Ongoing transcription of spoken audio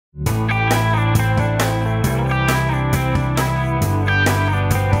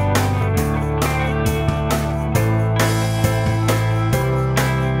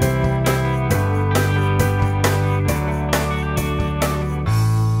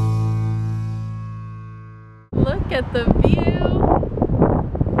Look at the view.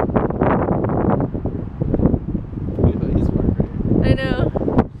 I know.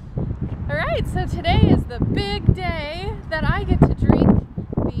 Alright, so today is the big day that I get to drink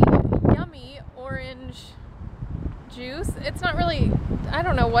the yummy orange juice. It's not really, I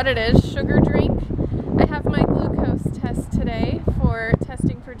don't know what it is, sugar drink. I have my glucose test today for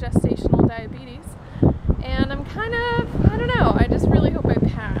testing for gestational diabetes. And I'm kind of, I don't know, I just really hope I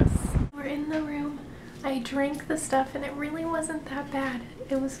pass. We're in the room. I drank the stuff and it really wasn't that bad.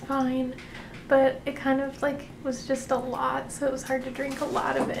 It was fine, but it kind of like was just a lot, so it was hard to drink a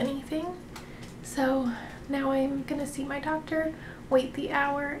lot of anything. So now I'm gonna see my doctor, wait the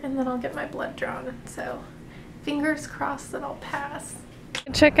hour, and then I'll get my blood drawn. So fingers crossed that I'll pass.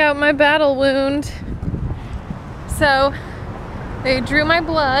 Check out my battle wound. So they drew my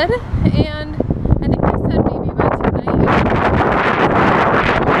blood, and I think they said maybe by tonight.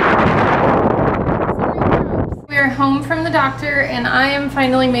 We're home from the doctor, and I am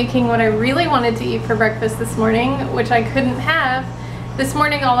finally making what I really wanted to eat for breakfast this morning, which I couldn't have. This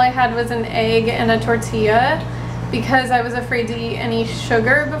morning all I had was an egg and a tortilla because I was afraid to eat any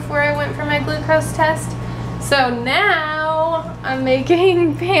sugar before I went for my glucose test. So now I'm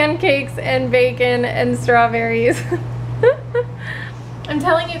making pancakes and bacon and strawberries. I'm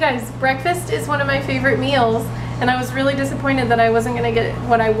telling you guys, breakfast is one of my favorite meals, and I was really disappointed that I wasn't gonna get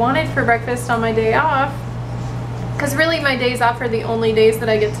what I wanted for breakfast on my day off, because really my days off are the only days that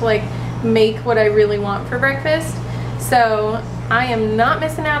I get to like make what I really want for breakfast. So I am not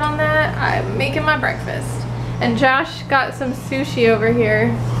missing out on that. I'm making my breakfast. And Josh got some sushi over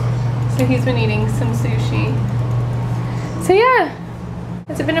here, so he's been eating some sushi. So yeah,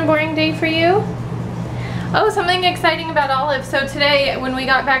 has it been a boring day for you? Oh, something exciting about Olive. So today when we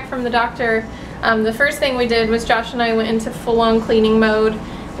got back from the doctor, the first thing we did was Josh and I went into full-on cleaning mode.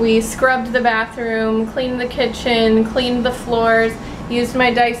 We scrubbed the bathroom, cleaned the kitchen, cleaned the floors, used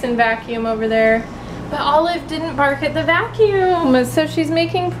my Dyson vacuum over there. But Olive didn't bark at the vacuum, so she's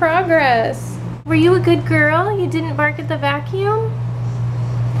making progress. Were you a good girl? You didn't bark at the vacuum?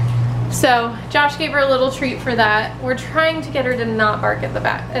 So Josh gave her a little treat for that. We're trying to get her to not bark at the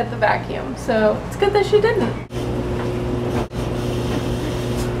vacuum, so it's good that she didn't.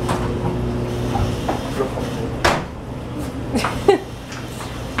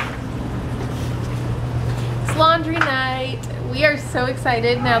 It's laundry night. We are so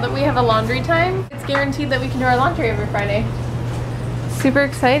excited now that we have a laundry time. It's guaranteed that we can do our laundry every Friday. Super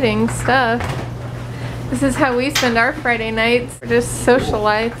exciting stuff. This is how we spend our Friday nights. We're just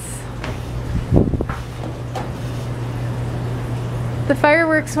socialites. The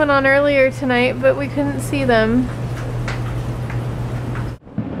fireworks went on earlier tonight, but we couldn't see them.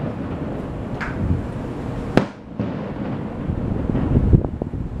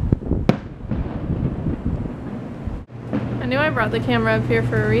 I knew I brought the camera up here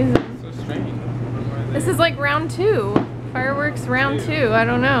for a reason. So strange. This is like round 2. Fireworks round 2. I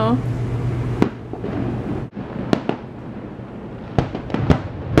don't know.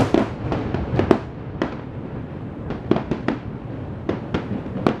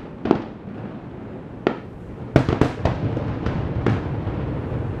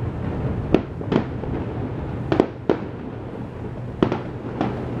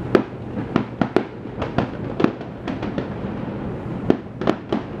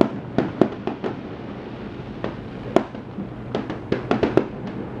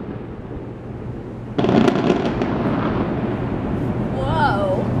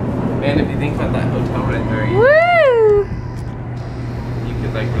 Man, if you think about that hotel right there, you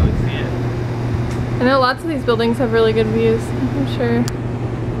could like really see it. I know lots of these buildings have really good views, I'm sure.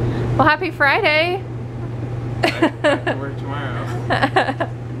 Well, happy Friday! Back to work tomorrow.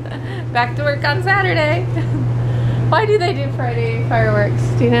 Back to work on Saturday. Why do they do Friday fireworks?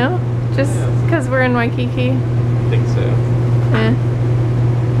 Do you know? Just because we're in Waikiki? I think so. Yeah.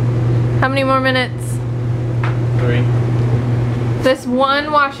 How many more minutes? 3. This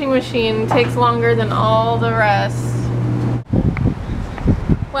one washing machine takes longer than all the rest.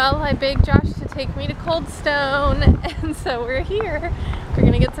 Well, I begged Josh to take me to Cold Stone, and so we're here. We're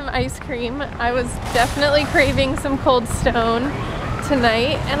gonna get some ice cream. I was definitely craving some Cold Stone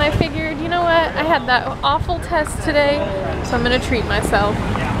tonight, and I figured, you know what? I had that awful test today, so I'm gonna treat myself.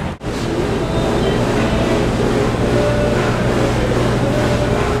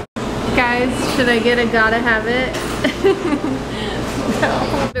 Guys, should I get a gotta have it?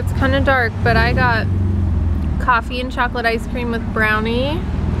 No. It's kind of dark, but I got coffee and chocolate ice cream with brownie.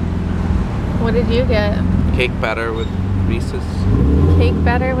 What did you get? Cake batter with Reese's. Cake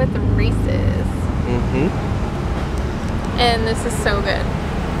batter with Reese's. Mm-hmm. And this is so good.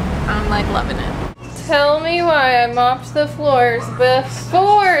 I'm like loving it. Tell me why I mopped the floors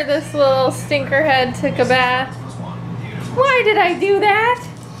before this little stinkerhead took a bath. Why did I do that?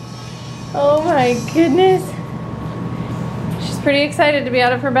 Oh my goodness. She's pretty excited to be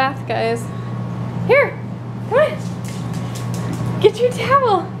out of her bath, guys. Here, come on. Get your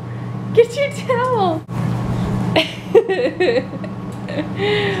towel. Get your towel.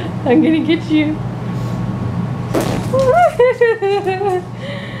 I'm gonna get you.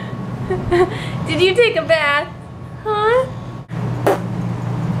 Did you take a bath? Huh?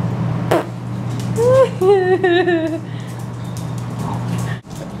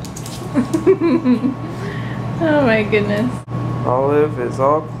 Oh my goodness. Olive is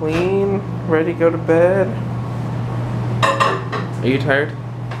all clean, ready to go to bed. Are you tired?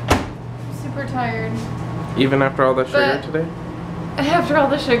 Super tired. Even after all the sugar But- today? After all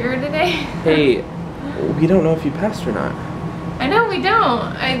the sugar today? Hey, we don't know if you passed or not. I know we don't.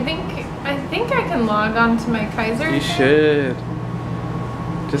 I think I can log on to my Kaiser. You thing. should.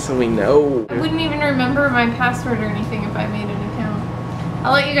 Just so we know. I wouldn't even remember my password or anything if I made an account.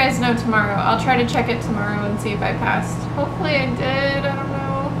 I'll let you guys know tomorrow. I'll try to check it tomorrow and see if I passed. Hopefully I did. I don't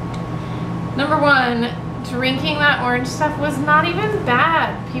know. Number one, drinking that orange stuff was not even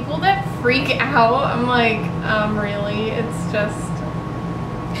bad. People that freak out, I'm like, really? It's just...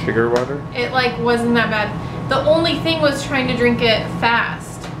 Sugar water? It like wasn't that bad. The only thing was trying to drink it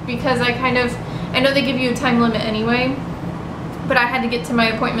fast because I know they give you a time limit anyway, but I had to get to my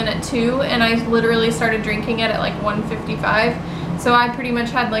appointment at 2 and I literally started drinking it at like 1:55. So I pretty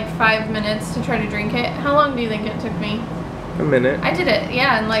much had like 5 minutes to try to drink it. How long do you think it took me? A minute. I did it,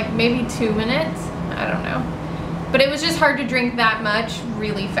 yeah, in like maybe 2 minutes. I don't know. But it was just hard to drink that much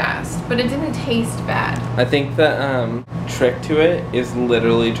really fast, but it didn't taste bad. I think the trick to it is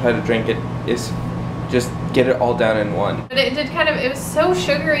literally try to drink it is just get it all down in one. But it did it was so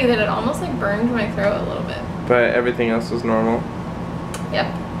sugary that it almost like burned my throat a little bit. But everything else was normal. Yep.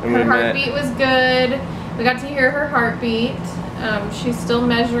 And Her we met- heartbeat was good. We got to hear her heartbeat. She's still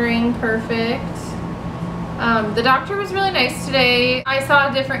measuring perfect. The doctor was really nice today. I saw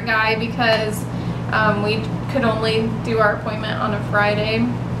a different guy because we could only do our appointment on a Friday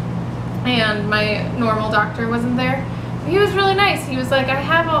and my normal doctor wasn't there. He was really nice. He was like, I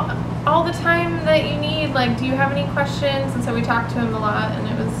have all the time that you need. Like, do you have any questions? And so we talked to him a lot and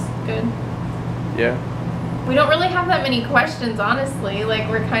it was good. Yeah. We don't really have that many questions, honestly. Like,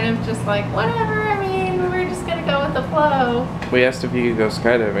 we're kind of just like, whatever, I mean, we're just gonna go with the flow. We asked if you could go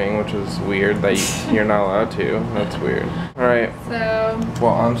skydiving, which is weird that you're not allowed to. That's weird. Alright. So,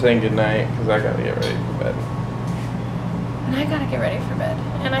 Well, I'm saying goodnight because I gotta get ready for bed. and I gotta get ready for bed.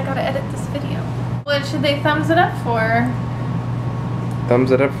 And I gotta edit this video. What should they thumbs it up for?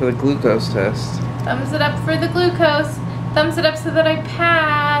 Thumbs it up for the glucose test. Thumbs it up for the glucose. Thumbs it up so that I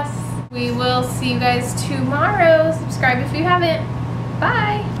pass. We will see you guys tomorrow. Subscribe if you haven't.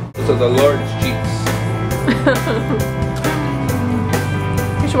 Bye. So the Lord's cheeks.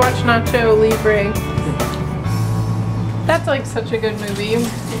 You should watch Nacho Libre. That's like such a good movie.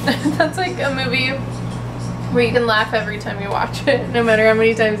 That's like a movie where you can laugh every time you watch it, no matter how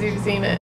many times you've seen it.